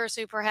those loopers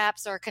who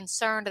perhaps are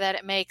concerned that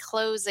it may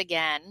close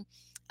again,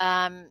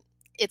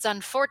 it's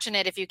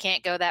unfortunate if you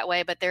can't go that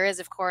way, but there is,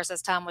 of course,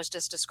 as Tom was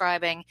just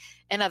describing,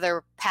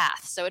 another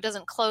path. So it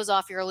doesn't close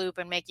off your loop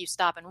and make you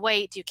stop and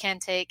wait. You can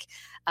take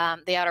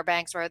the Outer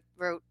Banks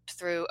route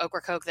through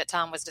Ocracoke that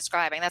Tom was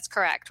describing. That's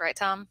correct, right,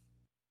 Tom?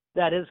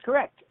 That is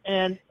correct.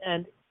 And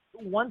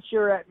once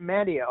you're at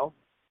Manteo,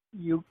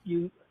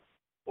 you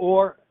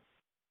or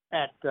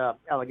at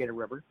Alligator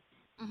River,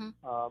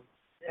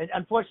 and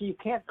unfortunately, you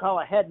can't call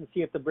ahead and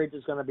see if the bridge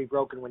is going to be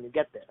broken when you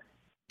get there.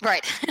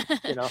 Right.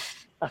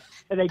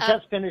 And they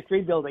just finished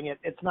rebuilding it.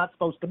 It's not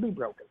supposed to be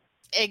broken.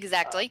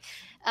 Exactly.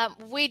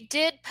 We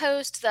did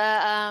post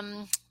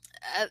the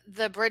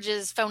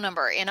bridge's phone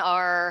number in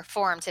our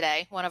forum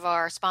today. One of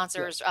our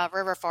sponsors,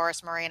 River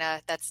Forest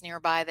Marina, that's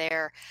nearby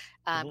there,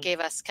 gave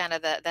us kind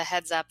of the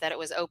heads up that it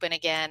was open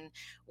again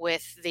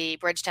with the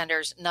bridge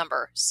tender's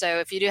number. So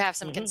if you do have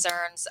some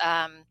concerns,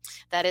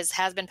 that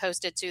has been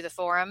posted to the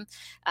forum.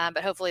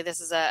 But hopefully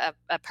this is a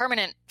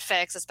permanent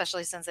fix,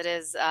 especially since it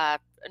is a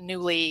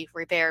newly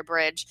repaired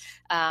bridge,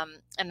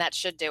 and that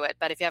should do it.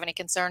 But if you have any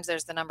concerns,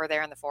 there's the number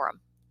there in the forum.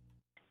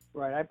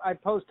 Right. I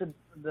posted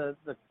the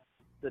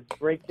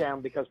breakdown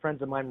because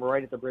friends of mine were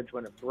right at the bridge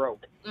when it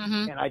broke,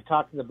 and I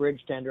talked to the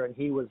bridge tender, and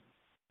he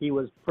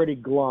was pretty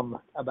glum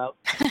about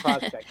the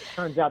prospect. It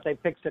turns out they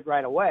fixed it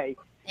right away.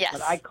 Yes.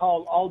 But I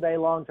called all day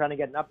long trying to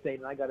get an update,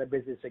 and I got a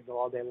busy signal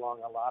all day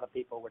long. A lot of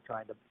people were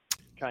trying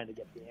to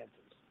get the answers.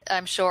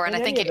 I'm sure, and I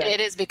think it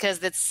is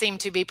because it seemed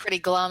to be pretty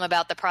glum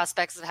about the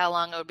prospects of how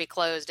long it would be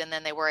closed, and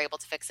then they were able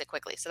to fix it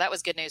quickly. So that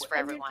was good news for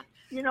everyone.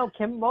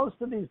 Kim, most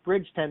of these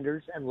bridge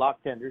tenders and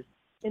lock tenders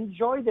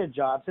enjoy their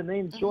jobs, and they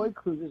enjoy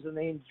cruises, and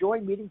they enjoy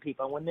meeting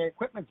people. And when their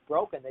equipment's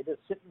broken, they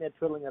just sitting there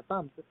twiddling their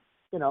thumbs.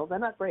 They're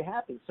not very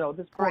happy. So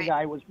this poor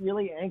guy was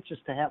really anxious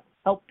to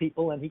help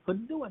people, and he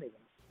couldn't do anything.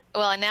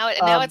 Well, and now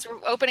it's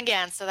open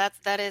again, so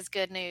that is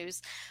good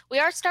news. We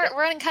are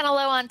running kind of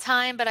low on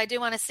time, but I do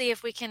want to see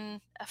if we can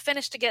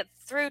finish to get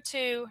through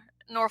to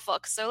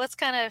Norfolk. So let's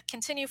kind of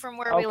continue from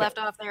where we left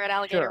off there at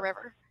Alligator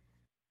River.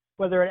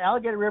 Whether at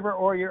Alligator River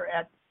or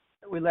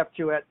we left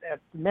you at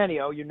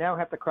Manteo, you now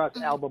have to cross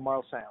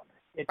Albemarle Sound.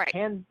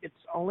 It's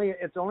only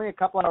a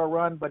couple hour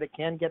run, but it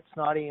can get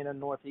snotty in a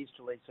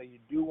northeasterly, so you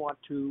do want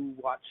to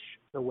watch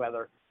the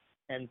weather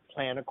and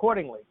plan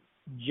accordingly.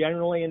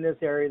 Generally in this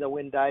area, the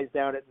wind dies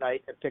down at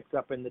night. It picks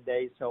up in the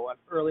day, so an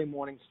early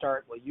morning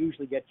start will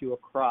usually get you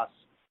across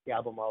the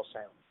Albemarle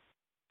Sound.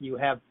 You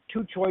have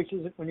two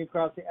choices when you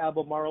cross the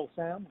Albemarle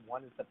Sound.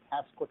 One is the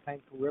Pasquotank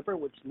River,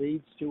 which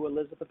leads to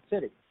Elizabeth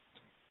City.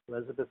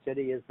 Elizabeth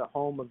City is the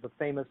home of the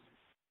famous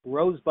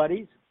Rose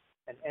Buddies,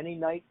 and any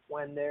night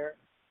when there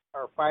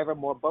are 5 or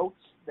more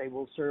boats, they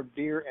will serve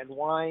beer and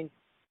wine,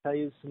 tell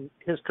you some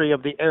history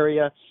of the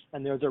area,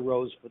 and there's a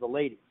rose for the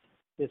ladies.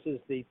 This is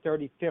the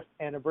 35th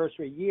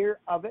anniversary year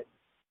of it,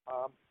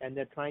 and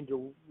they're trying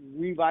to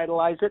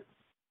revitalize it.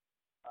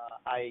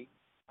 I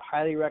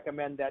highly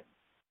recommend that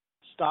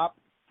stop,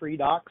 free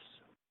docks,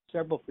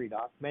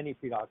 many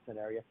free docks in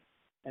the area,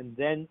 and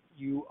then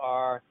you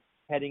are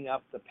heading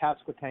up the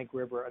Pasquotank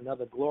River,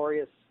 another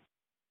glorious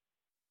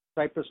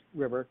Cypress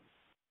River,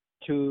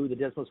 to the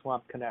Dismal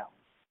Swamp Canal.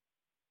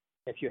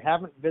 If you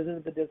haven't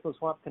visited the Dismal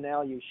Swamp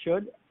Canal, you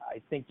should.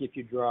 I think if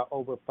you draw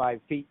over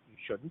 5 feet, you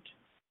shouldn't.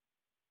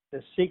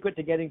 The secret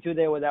to getting through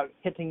there without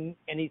hitting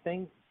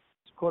anything,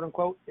 quote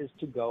unquote, is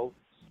to go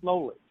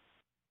slowly.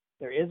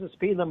 There is a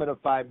speed limit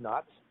of 5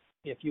 knots.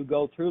 If you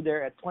go through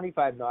there at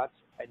 25 knots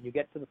and you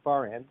get to the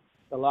far end,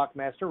 the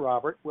lockmaster,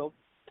 Robert, will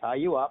tie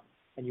you up,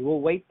 and you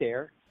will wait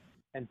there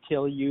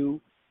until you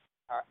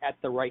are at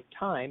the right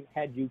time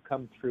had you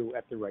come through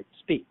at the right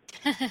speed.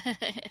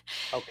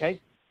 Okay?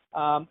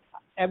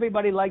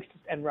 Everybody likes,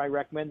 and I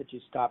recommend that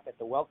you stop at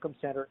the Welcome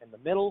Center in the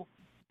middle.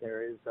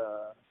 There is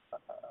a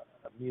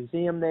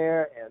museum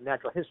there, a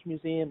natural history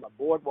museum, a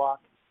boardwalk,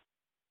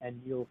 and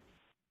you'll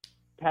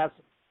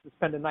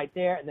spend a night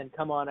there and then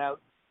come on out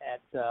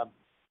at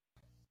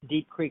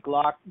Deep Creek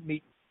Lock,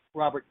 meet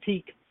Robert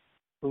Peake,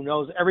 who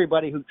knows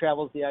everybody who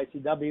travels the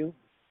ICW,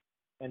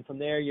 and from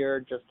there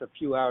you're just a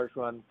few hours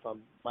run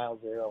from Mile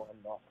Zero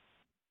and Norfolk.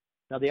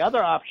 Now the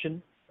other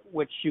option,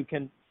 which you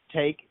can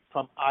take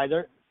from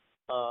either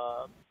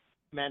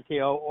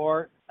Manteo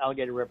or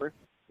Alligator River,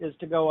 is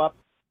to go up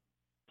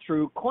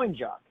through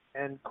Coinjock.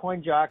 And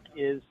Coinjock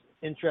is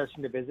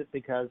interesting to visit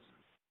because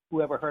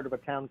who ever heard of a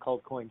town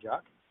called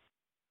Coinjock?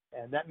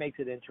 And that makes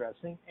it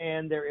interesting.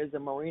 And there is a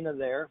marina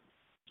there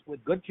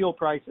with good fuel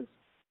prices,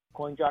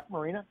 Coinjock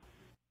Marina,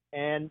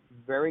 and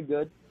very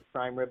good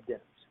prime rib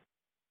dinners.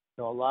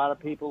 So a lot of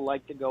people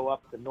like to go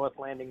up the North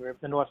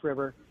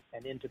River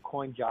and into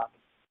Coinjock.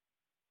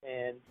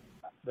 And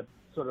the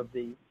sort of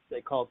the,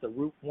 they call it the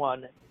Route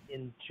 1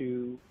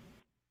 into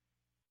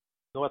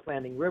North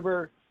Landing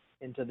River,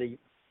 into the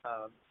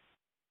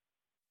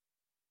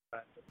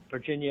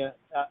Virginia,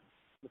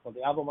 called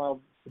the Albemarle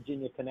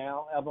Virginia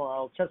Canal,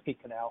 Albemarle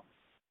Chesapeake Canal,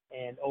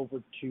 and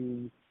over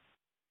to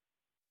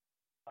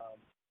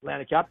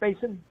Atlantic Yacht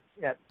Basin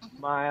at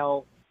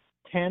mile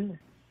 10,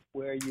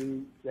 where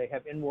they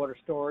have in-water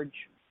storage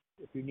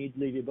if you need to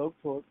leave your boat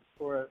for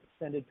an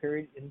extended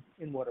period,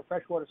 in-water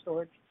freshwater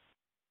storage.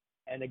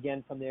 And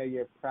again, from there,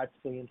 you're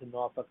practically into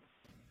Norfolk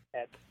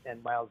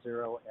and mile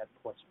 0 at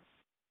Portsmouth.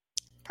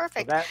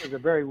 Perfect. So that was a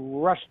very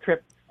rushed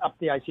trip up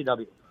the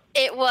ICW.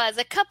 It was.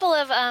 A couple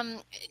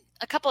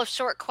of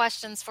short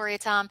questions for you,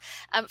 Tom.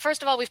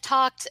 First of all, we've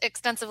talked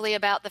extensively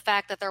about the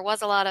fact that there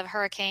was a lot of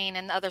hurricane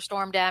and other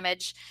storm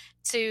damage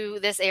to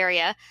this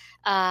area.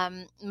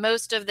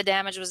 Most of the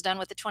damage was done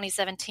with the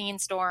 2017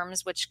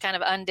 storms, which kind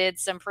of undid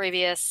some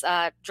previous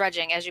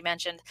dredging, as you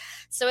mentioned.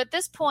 So at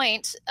this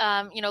point,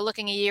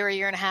 looking a year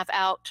and a half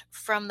out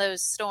from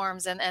those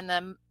storms and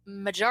the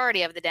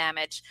majority of the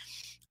damage,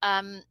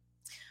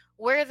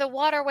 where the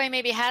waterway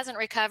maybe hasn't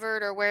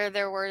recovered or where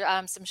there were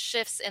some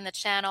shifts in the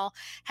channel,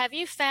 have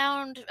you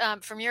found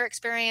from your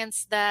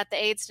experience that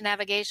the aids to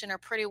navigation are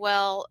pretty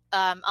well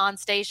on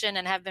station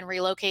and have been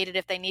relocated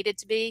if they needed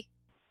to be?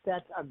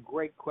 That's a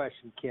great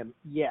question, Kim.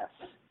 Yes,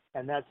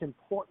 and that's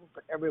important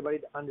for everybody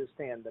to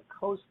understand. The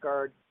Coast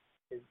Guard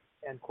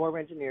and Corps of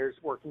Engineers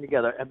working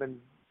together have been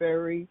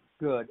very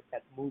good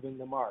at moving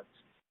the marks.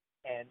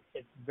 And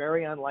it's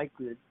very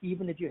unlikely that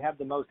even if you have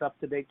the most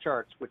up-to-date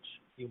charts, which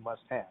you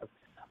must have,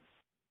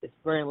 it's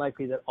very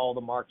unlikely that all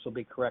the marks will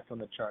be correct on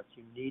the charts.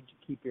 You need to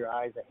keep your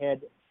eyes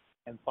ahead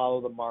and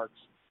follow the marks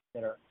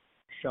that are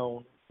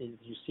shown as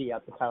you see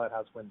out the pilot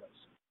house windows.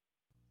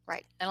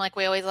 Right. And like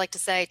we always like to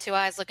say, 2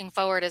 eyes looking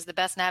forward is the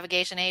best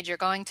navigation aid you're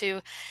going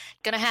to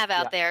have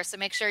out there. So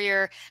make sure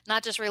you're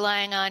not just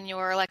relying on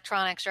your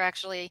electronics, you're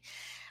actually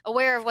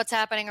aware of what's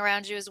happening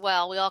around you as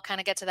well. We all kind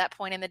of get to that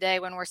point in the day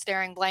when we're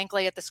staring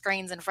blankly at the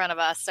screens in front of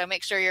us. So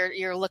make sure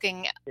you're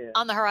looking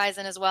on the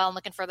horizon as well and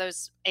looking for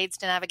those aids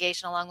to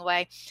navigation along the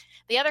way.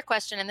 The other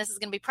question, and this is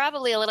going to be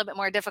probably a little bit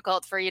more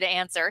difficult for you to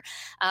answer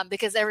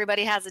because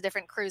everybody has a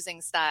different cruising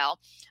style.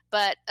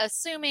 But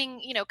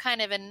assuming,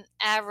 kind of an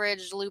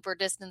average loop or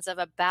distance of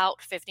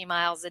about 50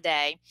 miles a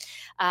day,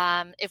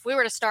 if we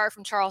were to start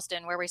from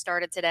Charleston, where we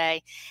started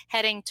today,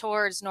 heading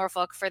towards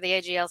Norfolk for the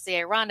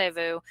AGLCA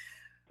rendezvous,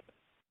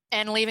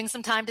 and leaving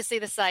some time to see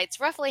the sights,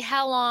 roughly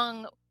how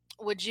long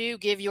would you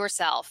give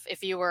yourself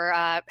if you were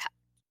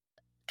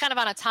kind of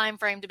on a time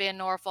frame to be in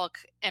Norfolk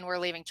and we're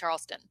leaving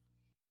Charleston?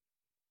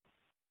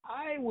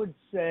 I would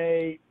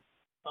say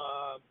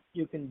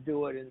you can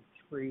do it in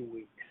 3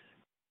 weeks.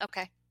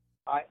 Okay.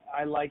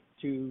 I like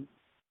to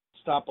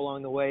stop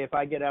along the way. If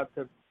I get out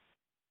to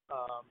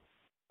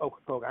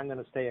Ocracoke, I'm going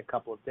to stay a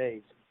couple of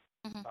days.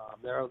 Mm-hmm.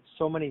 There are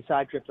so many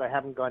side trips I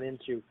haven't gone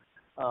into.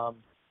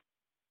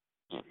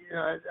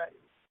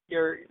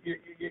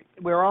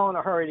 We're all in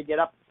a hurry to get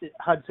up to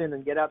Hudson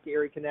and get out the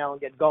Erie Canal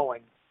and get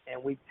going.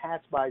 And we pass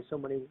by so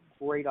many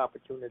great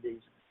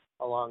opportunities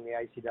along the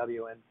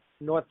ICW. And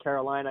North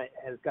Carolina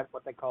has got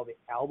what they call the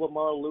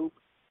Albemarle Loop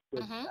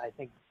with, I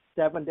think,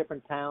 7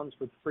 different towns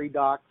with free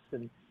docks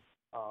and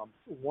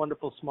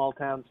wonderful small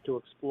towns to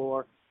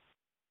explore.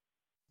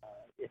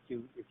 If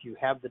you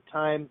have the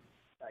time,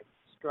 I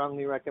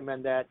strongly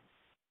recommend that.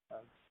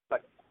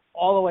 But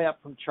all the way up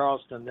from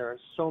Charleston, there are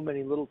so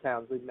many little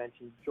towns. We've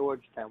mentioned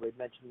Georgetown. We've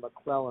mentioned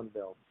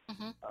McClellanville.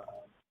 And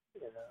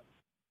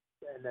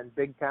then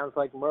big towns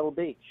like Myrtle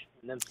Beach.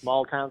 And then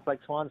small towns like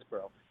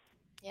Swansboro.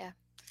 Yeah.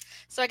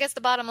 So I guess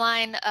the bottom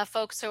line,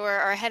 folks who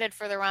are headed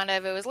for the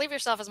rendezvous, is leave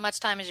yourself as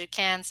much time as you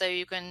can so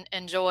you can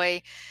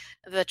enjoy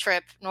the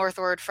trip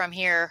northward from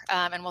here.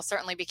 And we'll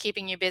certainly be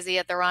keeping you busy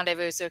at the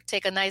rendezvous. So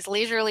take a nice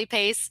leisurely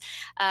pace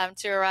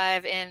to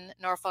arrive in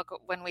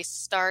Norfolk when we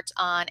start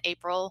on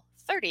April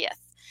 30th.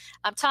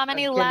 Tom,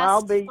 any Kim,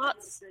 last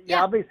thoughts?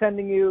 I'll be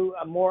sending you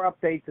more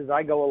updates as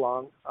I go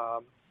along. I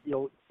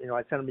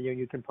send them to you and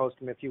you can post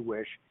them if you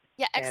wish.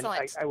 Yeah,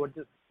 excellent. And I would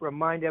just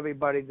remind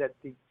everybody that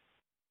the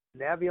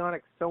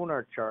Navionics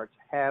sonar charts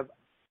have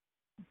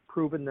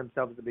proven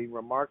themselves to be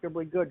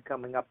remarkably good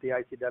coming up the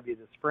ICW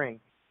this spring.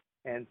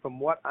 And from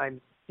what I'm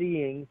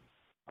seeing,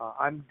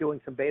 I'm doing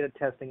some beta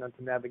testing on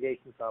some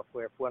navigation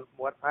software.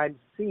 What I'm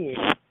seeing,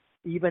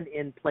 even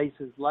in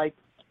places like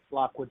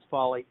Lockwood's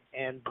Folly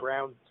and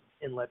Brown's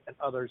Inlet and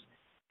others,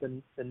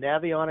 the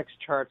Navionics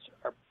charts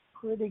are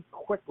pretty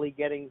quickly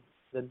getting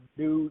the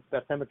new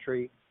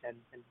bathymetry and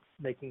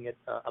making it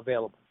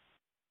available.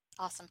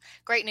 Awesome.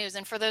 Great news.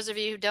 And for those of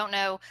you who don't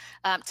know,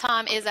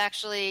 Tom is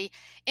actually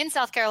in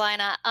South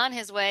Carolina on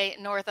his way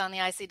north on the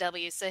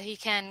ICW. So he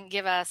can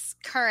give us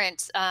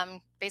current,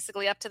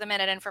 basically up to the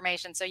minute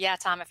information. So yeah,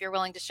 Tom, if you're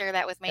willing to share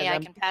that with me, I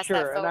can pass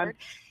that forward.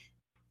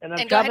 And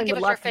I'm traveling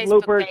with lots of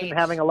loopers and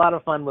having a lot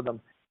of fun with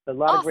them. There's a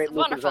lot of great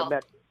loopers I've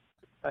met.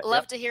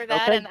 Love to hear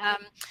that. Okay. And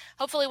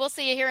hopefully we'll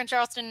see you here in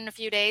Charleston in a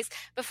few days.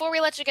 Before we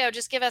let you go,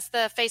 just give us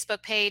the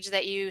Facebook page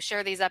that you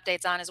share these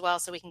updates on as well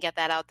so we can get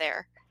that out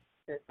there.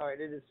 All right,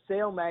 it is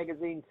Sail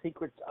Magazine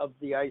Secrets of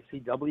the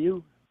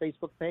ICW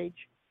Facebook page.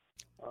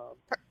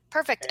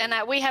 Perfect. And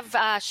we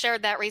have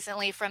shared that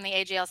recently from the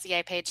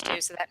AGLCA page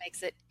too, so that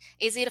makes it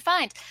easy to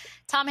find.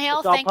 Tom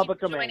Hale, thank you for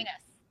joining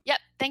us. Yep.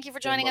 Thank you for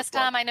joining us,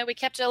 Tom. I know we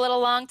kept you a little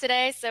long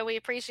today, so we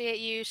appreciate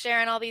you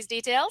sharing all these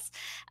details.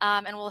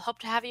 And we'll hope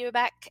to have you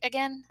back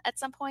again at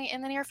some point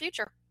in the near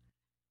future.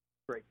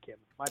 Great, Kim.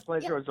 My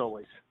pleasure as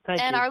always.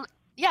 Thank you.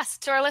 Yes,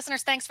 to our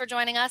listeners, thanks for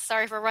joining us.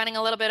 Sorry for running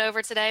a little bit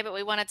over today, but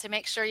we wanted to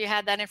make sure you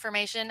had that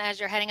information as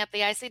you're heading up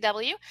the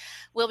ICW.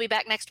 We'll be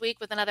back next week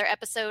with another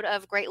episode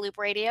of Great Loop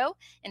Radio.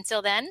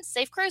 Until then,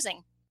 safe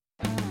cruising.